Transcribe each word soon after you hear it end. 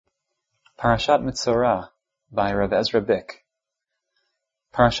Parashat Metzorah by Rav Ezra Bick.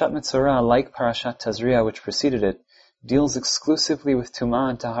 Parashat Metzorah, like Parashat Tazria which preceded it, deals exclusively with Tumah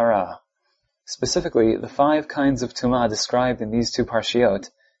and Tahara. Specifically, the 5 kinds of Tumah described in these 2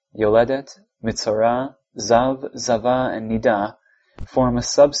 parshiot, Yoledet, Metzorah, Zav, Zava, and Nida, form a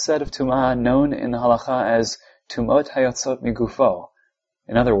subset of Tumah known in the halacha as Tumot Hayotzot Migufo.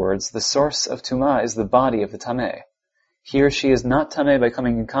 In other words, the source of Tumah is the body of the Tameh. He or she is not Tameh by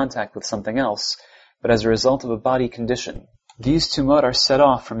coming in contact with something else, but as a result of a body condition. These Tumot are set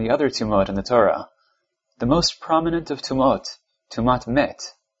off from the other Tumot in the Torah. The most prominent of Tumot, Tumat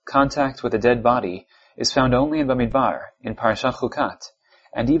Met, contact with a dead body, is found only in Bamidbar, in Parashat Chukat,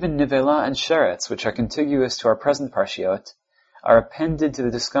 and even Nivela and Sheretz, which are contiguous to our present parshiot, are appended to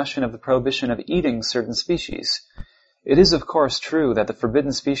the discussion of the prohibition of eating certain species. It is of course true that the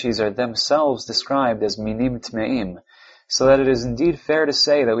forbidden species are themselves described as Minim Tme'im, so that it is indeed fair to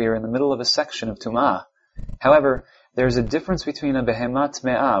say that we are in the middle of a section of Tum'ah. However, there is a difference between a Behemah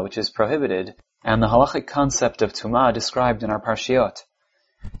Tme'ah, which is prohibited, and the halachic concept of Tum'ah described in our parshiot.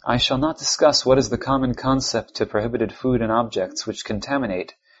 I shall not discuss what is the common concept to prohibited food and objects which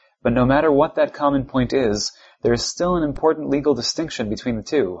contaminate, but no matter what that common point is, there is still an important legal distinction between the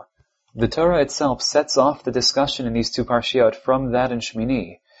two. The Torah itself sets off the discussion in these 2 parshiot from that in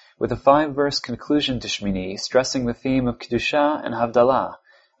Shmini, with a 5-verse conclusion to Shmini, stressing the theme of Kedusha and Havdalah,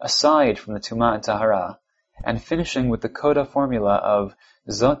 aside from the Tumah and Tahara, and finishing with the coda formula of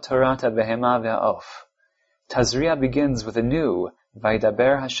Zot Torat HaBehema Ve'Of. Tazria begins with a new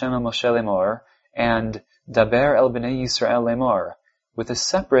Vaidaber Hashem Moshe Lemor and Daber El Bnei Yisrael Lemor, with a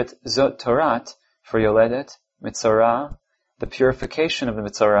separate Zot Torat for Yoledet, Metzorah, the purification of the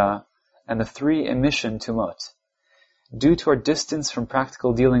Metzorah, and the 3 emission Tumot. Due to our distance from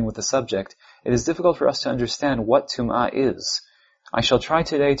practical dealing with the subject, it is difficult for us to understand what Tum'ah is. I shall try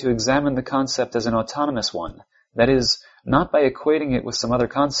today to examine the concept as an autonomous one, that is, not by equating it with some other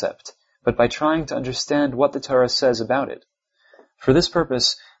concept, but by trying to understand what the Torah says about it. For this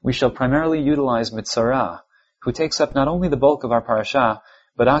purpose, we shall primarily utilize Metzorah, who takes up not only the bulk of our parashah,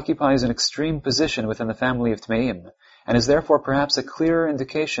 but occupies an extreme position within the family of Tmeim, and is therefore perhaps a clearer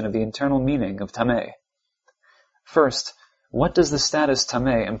indication of the internal meaning of Tameh. First, what does the status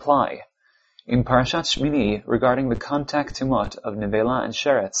Tameh imply? In Parashat Shmini, regarding the contact Tumot of Nivela and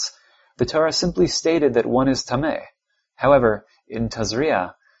Sheretz, the Torah simply stated that one is Tameh. However, in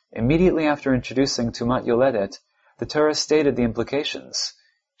Tazria, immediately after introducing Tumat Yoledet, the Torah stated the implications.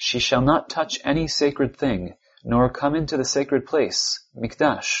 She shall not touch any sacred thing, nor come into the sacred place,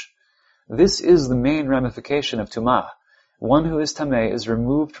 Mikdash. This is the main ramification of Tumah. One who is Tameh is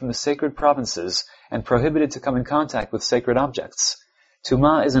removed from the sacred provinces and prohibited to come in contact with sacred objects.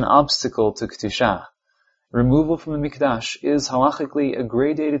 Tumah is an obstacle to Kedusha. Removal from the Mikdash is halachically a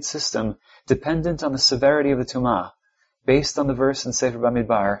gradated system dependent on the severity of the Tumah, based on the verse in Sefer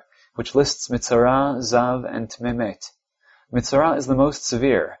Bamidbar, which lists Metzorah, Zav, and Tmemet. Metzorah is the most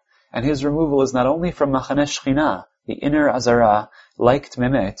severe, and his removal is not only from Machane Shechina, the inner Azara, like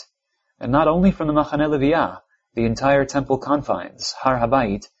Tmemet, and not only from the Machane Leviyah, the entire temple confines, Har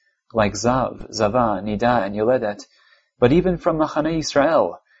Habayit, like Zav, Zava, Nida, and Yoledet, but even from Machane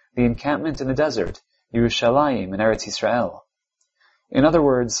Yisrael, the encampment in the desert, Yerushalayim, and Eretz Yisrael. In other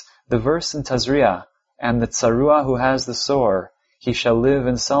words, the verse in Tazria, and the Tzarua who has the sore, he shall live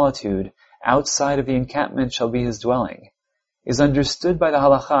in solitude, outside of the encampment shall be his dwelling, is understood by the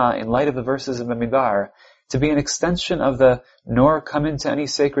halacha in light of the verses in Bamidbar to be an extension of the nor come into any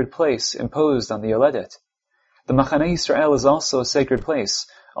sacred place imposed on the Yoledet. The Machane Yisrael is also a sacred place,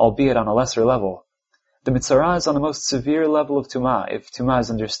 albeit on a lesser level. The Metzorah is on the most severe level of Tumah, if Tumah is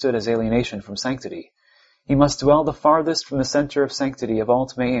understood as alienation from sanctity. He must dwell the farthest from the center of sanctity of all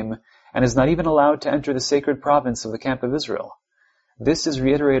Tmeim, and is not even allowed to enter the sacred province of the camp of Israel. This is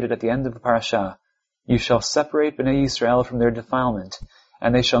reiterated at the end of the parashah. You shall separate Bnei Yisrael from their defilement,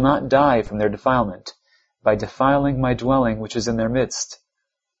 and they shall not die from their defilement, by defiling my dwelling which is in their midst.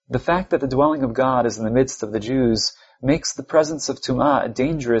 The fact that the dwelling of God is in the midst of the Jews makes the presence of Tum'ah a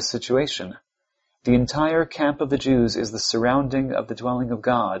dangerous situation. The entire camp of the Jews is the surrounding of the dwelling of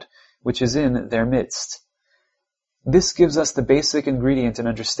God, which is in their midst. This gives us the basic ingredient in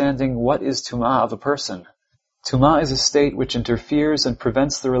understanding what is Tum'ah of a person. Tum'ah is a state which interferes and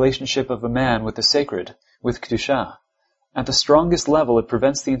prevents the relationship of a man with the sacred, with Kedusha. At the strongest level, it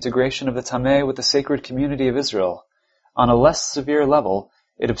prevents the integration of the Tameh with the sacred community of Israel. On a less severe level,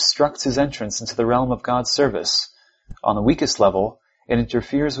 it obstructs his entrance into the realm of God's service. On the weakest level, it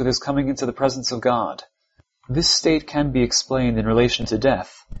interferes with his coming into the presence of God. This state can be explained in relation to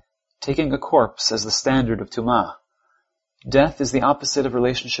death, taking a corpse as the standard of Tumah. Death is the opposite of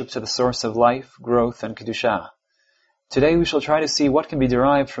relationship to the source of life, growth, and Kedusha. Today we shall try to see what can be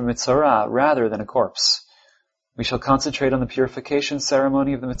derived from Mitzorah rather than a corpse. We shall concentrate on the purification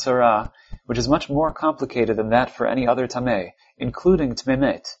ceremony of the Mitzorah, which is much more complicated than that for any other Tameh, including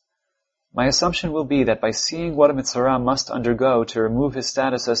Tmemet. My assumption will be that by seeing what a Mitzorah must undergo to remove his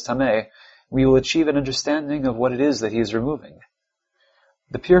status as Tameh, we will achieve an understanding of what it is that he is removing.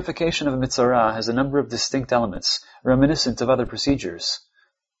 The purification of a Mitzorah has a number of distinct elements, reminiscent of other procedures.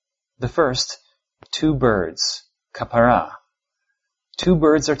 The first, 2 birds, kapara. 2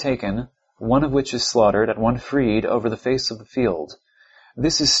 birds are taken, one of which is slaughtered and one freed over the face of the field.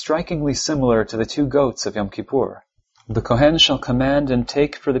 This is strikingly similar to the 2 goats of Yom Kippur. The Kohen shall command and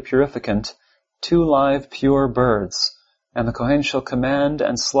take for the purificant 2 live pure birds, and the Kohen shall command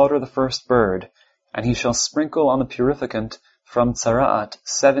and slaughter the first bird, and he shall sprinkle on the purificant from tzara'at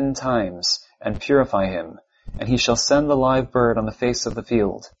 7 times, and purify him, and he shall send the live bird on the face of the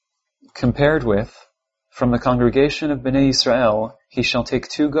field. Compared with, from the congregation of Bnei Yisrael, he shall take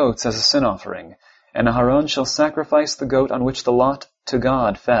 2 goats as a sin offering, and Aharon shall sacrifice the goat on which the lot to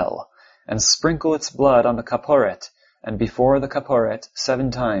God fell, and sprinkle its blood on the kaporet, and before the kaporet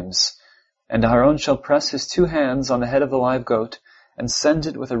 7 times. And Aharon shall press his 2 hands on the head of the live goat, and send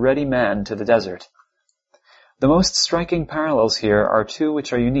it with a ready man to the desert. The most striking parallels here are 2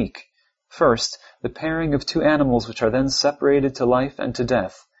 which are unique. First, the pairing of 2 animals which are then separated to life and to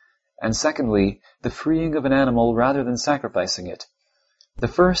death, and secondly, the freeing of an animal rather than sacrificing it. The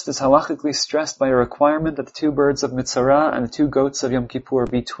first is halachically stressed by a requirement that the 2 birds of Mitzorah and the 2 goats of Yom Kippur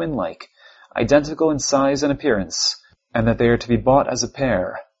be twin-like, identical in size and appearance, and that they are to be bought as a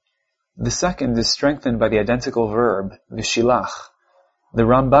pair. The second is strengthened by the identical verb, v'shilach. The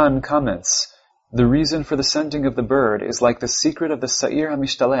Ramban comments, the reason for the sending of the bird is like the secret of the Sa'ir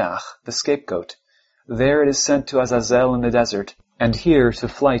HaMishtaleach, the scapegoat. There it is sent to Azazel in the desert, and here to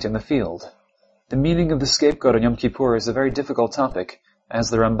flight in the field. The meaning of the scapegoat on Yom Kippur is a very difficult topic, as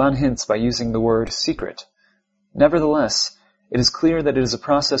the Ramban hints by using the word secret. Nevertheless, it is clear that it is a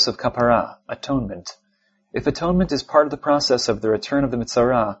process of kapara, atonement. If atonement is part of the process of the return of the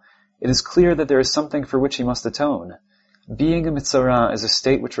Mitzorah, it is clear that there is something for which he must atone. Being a Mitzorah is a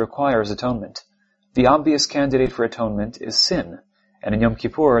state which requires atonement. The obvious candidate for atonement is sin, and in Yom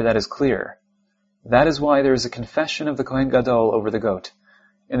Kippur that is clear. That is why there is a confession of the Kohen Gadol over the goat.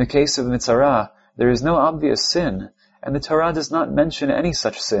 In the case of the Mitzorah, there is no obvious sin, and the Torah does not mention any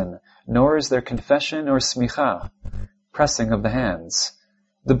such sin, nor is there confession or smicha, pressing of the hands.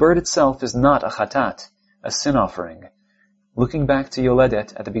 The bird itself is not a chatat, a sin offering. Looking back to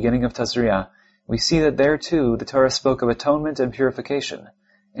Yoledet at the beginning of Tazria, we see that there too the Torah spoke of atonement and purification.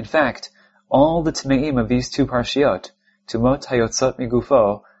 In fact, all the Tmeim of these 2 parshiot, Tumot Hayotzot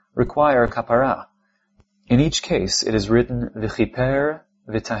Migufo, require kapara. In each case, it is written v'chiper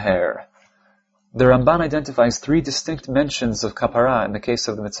v'taher. The Ramban identifies 3 distinct mentions of kapara in the case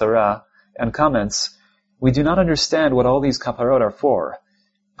of the Mitzorah, and comments, we do not understand what all these kaparot are for.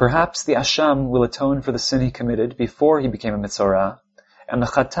 Perhaps the Asham will atone for the sin he committed before he became a Mitzorah, and the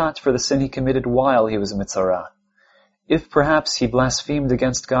Chatat for the sin he committed while he was a Mitzorah. If perhaps he blasphemed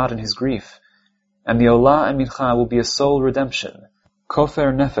against God in his grief, and the Olah and Mincha will be a soul redemption,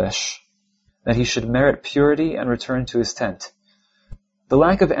 Kofer Nefesh, that he should merit purity and return to his tent. The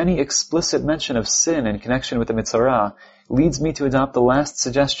lack of any explicit mention of sin in connection with the Mitzorah leads me to adopt the last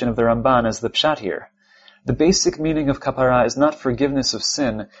suggestion of the Ramban as the pshat here. The basic meaning of kapara is not forgiveness of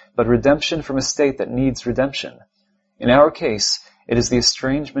sin, but redemption from a state that needs redemption. In our case, it is the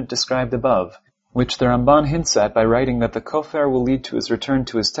estrangement described above, which the Ramban hints at by writing that the kofer will lead to his return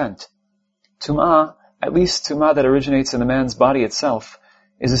to his tent. Tum'ah, at least tum'ah that originates in the man's body itself,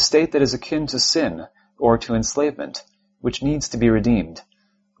 is a state that is akin to sin, or to enslavement, which needs to be redeemed.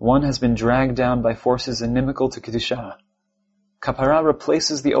 One has been dragged down by forces inimical to Kedusha. Kapara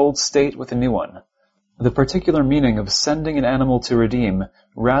replaces the old state with a new one. The particular meaning of sending an animal to redeem,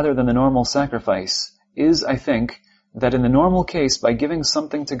 rather than the normal sacrifice, is, I think, that in the normal case, by giving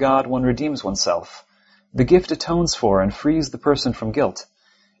something to God, one redeems oneself. The gift atones for and frees the person from guilt.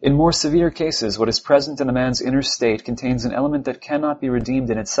 In more severe cases, what is present in a man's inner state contains an element that cannot be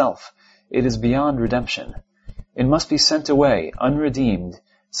redeemed in itself. It is beyond redemption. It must be sent away, unredeemed,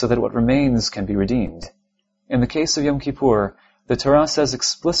 so that what remains can be redeemed. In the case of Yom Kippur, the Torah says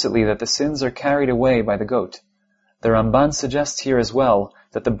explicitly that the sins are carried away by the goat. The Ramban suggests here as well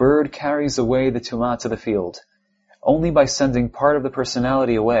that the bird carries away the tumah to the field. Only by sending part of the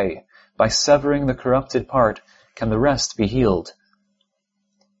personality away, by severing the corrupted part, can the rest be healed.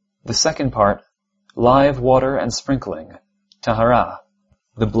 The second part, live water and sprinkling, tahara.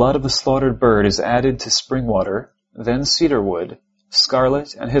 The blood of the slaughtered bird is added to spring water, then cedar wood,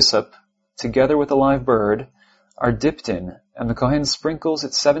 scarlet, and hyssop, together with a live bird, are dipped in, and the Kohen sprinkles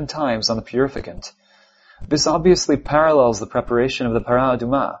it 7 times on the purificant. This obviously parallels the preparation of the Parah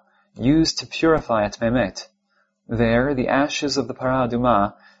Adumah, used to purify a Tmemet. There, the ashes of the Parah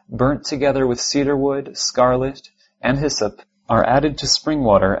Adumah, burnt together with cedar wood, scarlet, and hyssop, are added to spring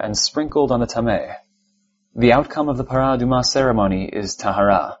water and sprinkled on the Tameh. The outcome of the Parah Adumah ceremony is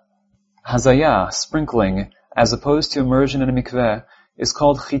Tahara. Hazayah, sprinkling, as opposed to immersion in a mikveh, is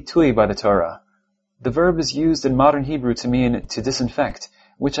called chitui by the Torah. The verb is used in modern Hebrew to mean to disinfect,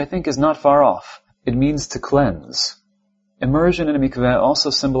 which I think is not far off. It means to cleanse. Immersion in a mikveh also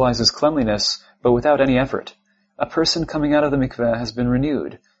symbolizes cleanliness, but without any effort. A person coming out of the mikveh has been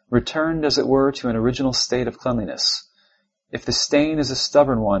renewed, returned as it were to an original state of cleanliness. If the stain is a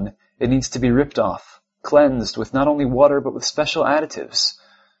stubborn one, it needs to be ripped off, cleansed with not only water but with special additives,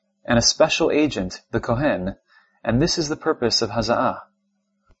 and a special agent, the Kohen, and this is the purpose of Haza'ah.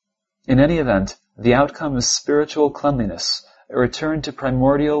 In any event, the outcome is spiritual cleanliness, a return to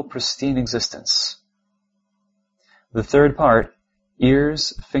primordial, pristine existence. The third part,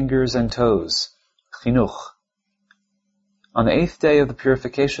 ears, fingers, and toes, chinuch. On the 8th day of the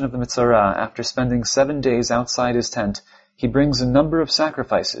purification of the Mitzorah, after spending 7 days outside his tent, he brings a number of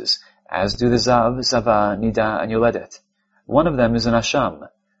sacrifices, as do the Zav, Zava, Nida, and Yoledet. One of them is an Asham.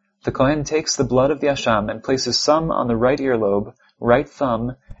 The Kohen takes the blood of the Asham and places some on the right earlobe, right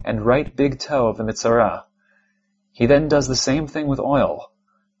thumb, and right big toe of the Mitzorah. He then does the same thing with oil.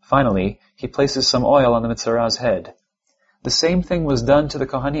 Finally, he places some oil on the Mitzorah's head. The same thing was done to the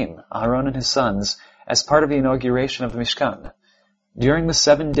Kohanim, Aharon and his sons, as part of the inauguration of the Mishkan. During the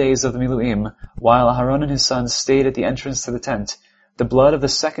 7 days of the Miluim, while Aharon and his sons stayed at the entrance to the tent, the blood of the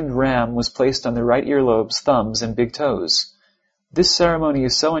second ram was placed on the right earlobes, thumbs, and big toes. This ceremony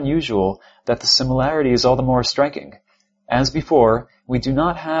is so unusual that the similarity is all the more striking. As before, we do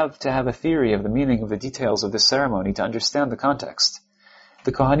not have to have a theory of the meaning of the details of this ceremony to understand the context.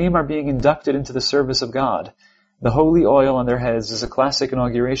 The Kohanim are being inducted into the service of God. The holy oil on their heads is a classic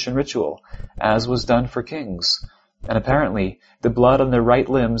inauguration ritual, as was done for kings, and apparently the blood on their right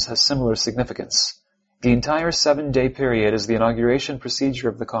limbs has similar significance. The entire 7-day period is the inauguration procedure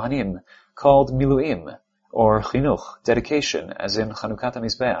of the Kohanim, called Miluim, or Chinuch, dedication, as in Chanukat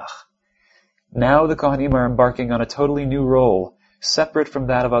HaMizbeach. Now the Kohanim are embarking on a totally new role, separate from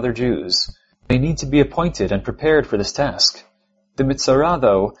that of other Jews. They need to be appointed and prepared for this task. The Mitzorah,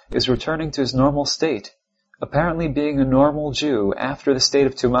 though, is returning to his normal state. Apparently being a normal Jew after the state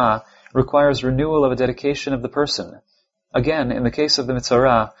of Tumah requires renewal of a dedication of the person. Again, in the case of the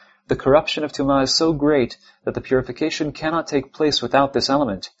Mitzorah, the corruption of Tumah is so great that the purification cannot take place without this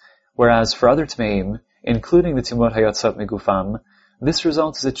element, whereas for other Tmeim, including the Tumot Hayotzot Megufam, this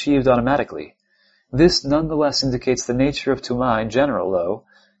result is achieved automatically. This nonetheless indicates the nature of Tumah in general, though.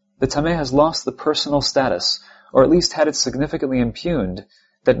 The Tameh has lost the personal status, or at least had it significantly impugned,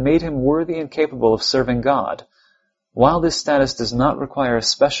 that made him worthy and capable of serving God. While this status does not require a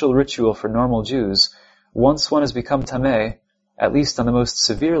special ritual for normal Jews, once one has become Tameh, at least on the most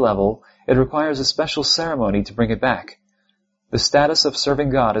severe level, it requires a special ceremony to bring it back. The status of serving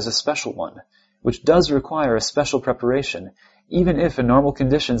God is a special one, which does require a special preparation, even if in normal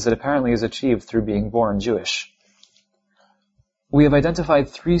conditions it apparently is achieved through being born Jewish. We have identified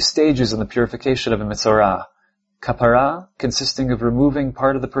 3 stages in the purification of a Mitzorah. Kapara, consisting of removing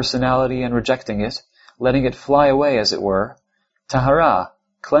part of the personality and rejecting it, letting it fly away as it were. Tahara,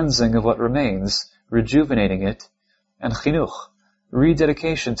 cleansing of what remains, rejuvenating it. And Chinuch,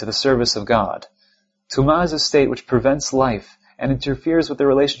 rededication to the service of God. Tumah is a state which prevents life and interferes with the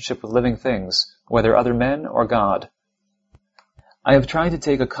relationship with living things, whether other men or God. I have tried to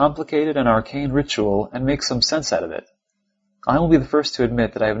take a complicated and arcane ritual and make some sense out of it. I will be the first to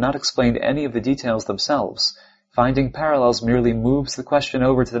admit that I have not explained any of the details themselves. Finding parallels merely moves the question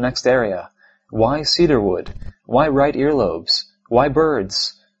over to the next area. Why cedar wood? Why right earlobes? Why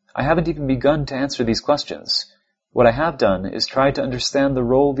birds? I haven't even begun to answer these questions. What I have done is try to understand the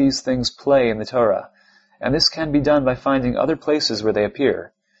role these things play in the Torah, and this can be done by finding other places where they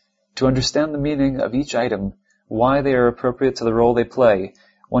appear. To understand the meaning of each item, why they are appropriate to the role they play,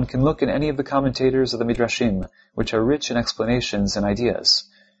 one can look in any of the commentators of the Midrashim, which are rich in explanations and ideas.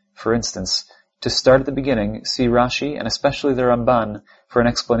 For instance, to start at the beginning, see Rashi and especially the Ramban for an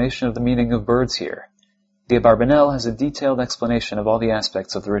explanation of the meaning of birds here. The Abarbanel has a detailed explanation of all the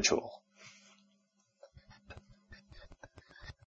aspects of the ritual.